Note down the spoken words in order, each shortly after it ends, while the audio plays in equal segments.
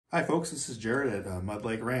Hi folks, this is Jared at Mud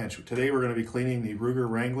Lake Ranch. Today we're going to be cleaning the Ruger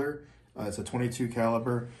Wrangler. It's a 22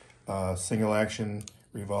 caliber single action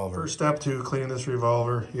revolver. First step to cleaning this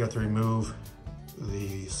revolver, you have to remove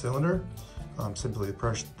the cylinder. Simply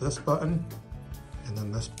press this button and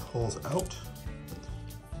then this pulls out.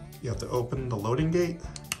 You have to open the loading gate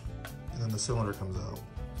and then the cylinder comes out.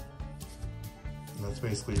 And that's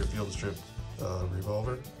basically your field strip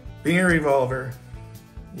revolver. Being a revolver,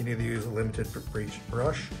 you need to use a limited breech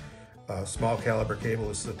brush. Small caliber cable,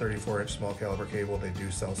 this is a 34-inch small caliber cable. They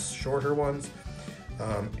do sell shorter ones,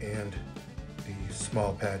 and the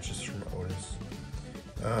small patches from Otis.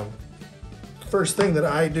 First thing that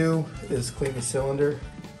I do is clean the cylinder.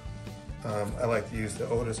 I like to use the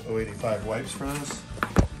Otis 085 wipes for this.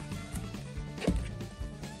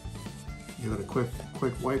 Give it a quick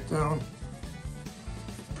wipe down.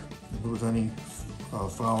 Remove any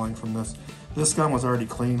fouling from this. This gun was already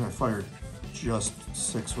clean. I fired just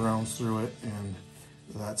 6 rounds through it, and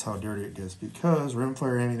that's how dirty it gets because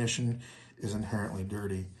rimfire ammunition is inherently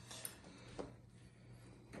dirty.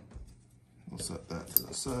 We'll set that to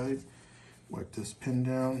the side. Wipe this pin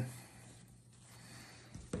down.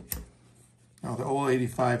 Now the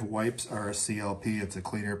 085 wipes are a CLP. It's a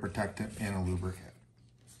cleaner, protectant, and a lubricant.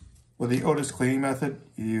 With the Otis cleaning method,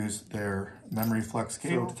 you use their memory flex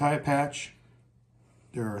cable. So to tie a patch,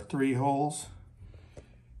 there are 3 holes.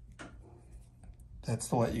 That's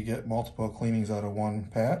to let you get multiple cleanings out of one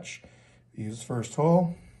patch. Use the first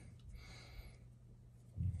hole.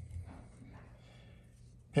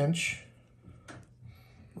 Pinch.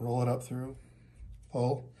 Roll it up through.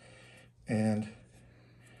 Pull. And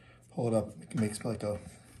pull it up. It makes like a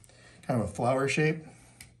kind of a flower shape.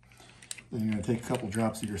 Then you're going to take a couple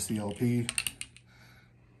drops of your CLP.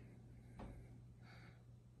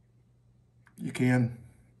 You can't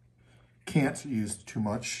use too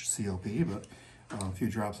much CLP, but a few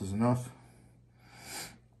drops is enough.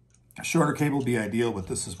 A shorter cable would be ideal, but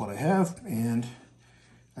this is what I have, and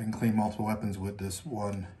I can clean multiple weapons with this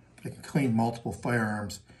one. I can clean multiple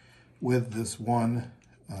firearms with this one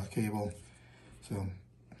cable. So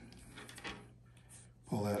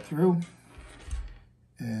pull that through,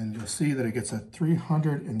 and you'll see that it gets a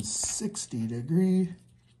 360-degree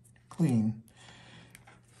clean.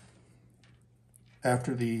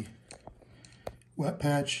 After the wet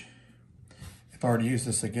patch, if I were to use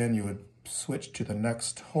this again, you would switch to the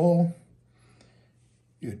next hole.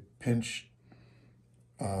 You'd pinch,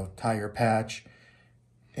 tie your patch,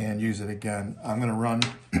 and use it again. I'm going to run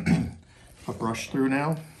a brush through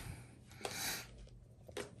now.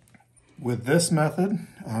 With this method,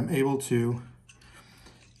 I'm able to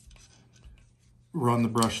run the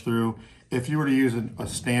brush through. If you were to use a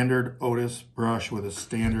standard Otis brush with a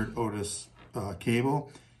standard Otis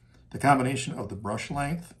cable, the combination of the brush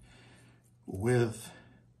length with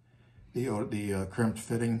the crimped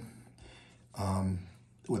fitting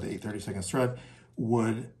with the 8/32 thread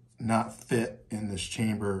would not fit in this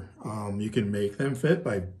chamber. You can make them fit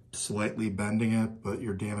by slightly bending it, but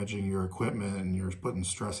you're damaging your equipment and you're putting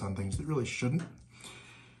stress on things that really shouldn't.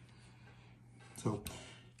 So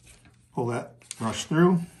pull that brush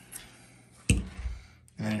through, and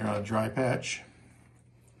then you're on a dry patch,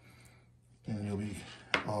 and you'll be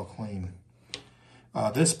all clean.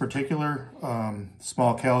 This particular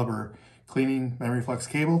small caliber cleaning memory flex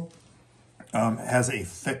cable has a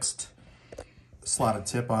fixed slotted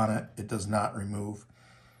tip on it. It does not remove.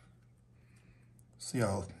 See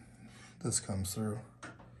how this comes through.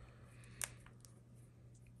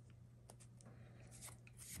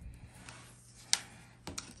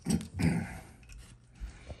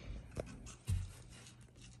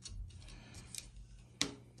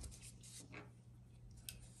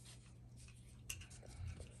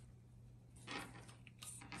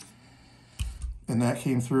 And that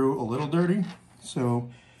came through a little dirty, so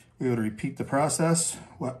we would repeat the process.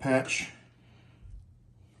 Wet patch,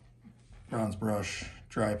 bronze brush,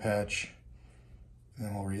 dry patch, and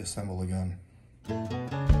then we'll reassemble again.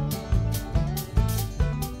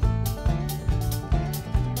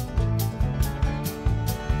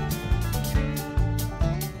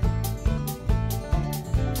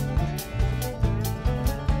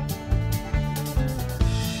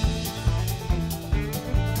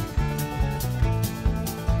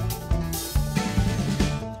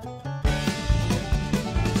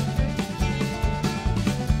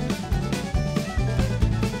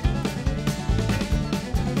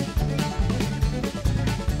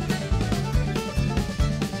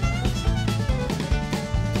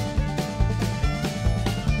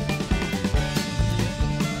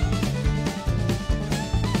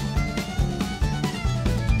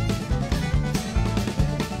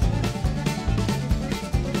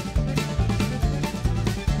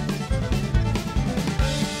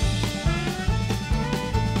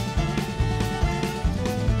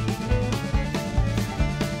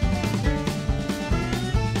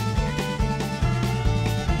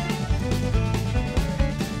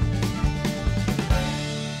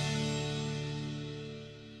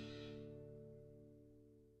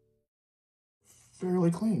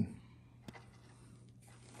 fairly clean.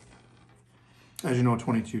 As you know,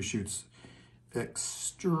 22 shoots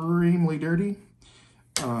extremely dirty.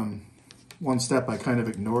 One step I kind of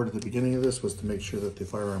ignored at the beginning of this was to make sure that the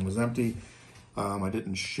firearm was empty. I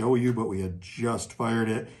didn't show you, but we had just fired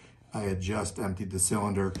it. I had just emptied the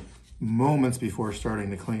cylinder moments before starting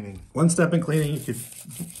the cleaning. One step in cleaning, you could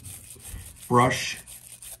brush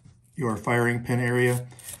your firing pin area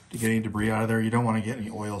to get any debris out of there. You don't want to get any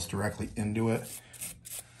oils directly into it.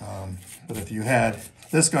 But if you had,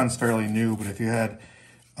 this gun's fairly new, but if you had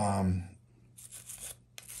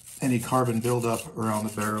any carbon buildup around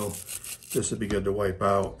the barrel, this would be good to wipe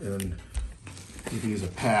out, and you can use a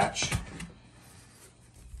patch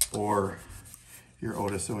or your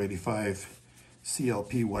Otis 085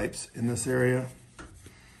 CLP wipes in this area.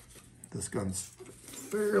 This gun's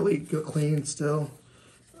fairly good, clean still,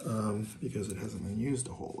 because it hasn't been used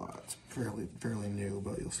a whole lot. It's fairly new,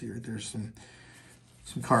 but you'll see there's some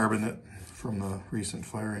carbon from the recent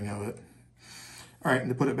firing of it. All right, and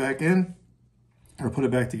to put it back in, or put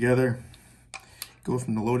it back together, go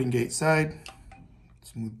from the loading gate side,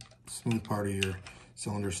 smooth part of your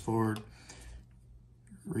cylinders forward,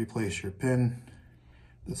 replace your pin.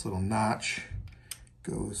 This little notch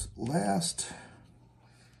goes last.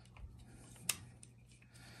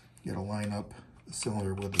 You gotta line up the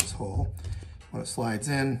cylinder with this hole. When it slides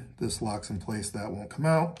in, this locks in place, that won't come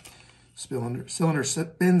out. Cylinder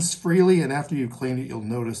spins freely, and after you've cleaned it, you'll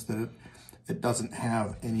notice that it doesn't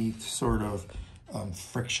have any sort of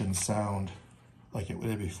friction sound like it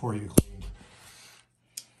did before you cleaned.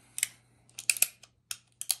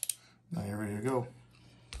 Now you're ready to go.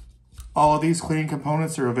 All of these cleaning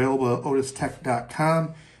components are available at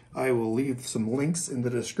otistech.com. I will leave some links in the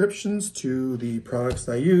descriptions to the products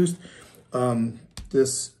I used.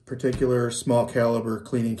 This particular small caliber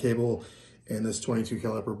cleaning cable and this 22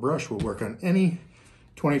 caliber brush will work on any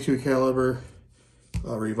 22 caliber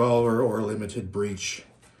revolver or limited breech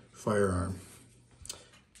firearm.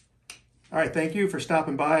 All right, thank you for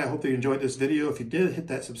stopping by. I hope that you enjoyed this video. If you did, hit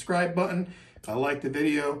that subscribe button, like the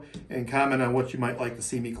video, and comment on what you might like to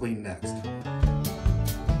see me clean next.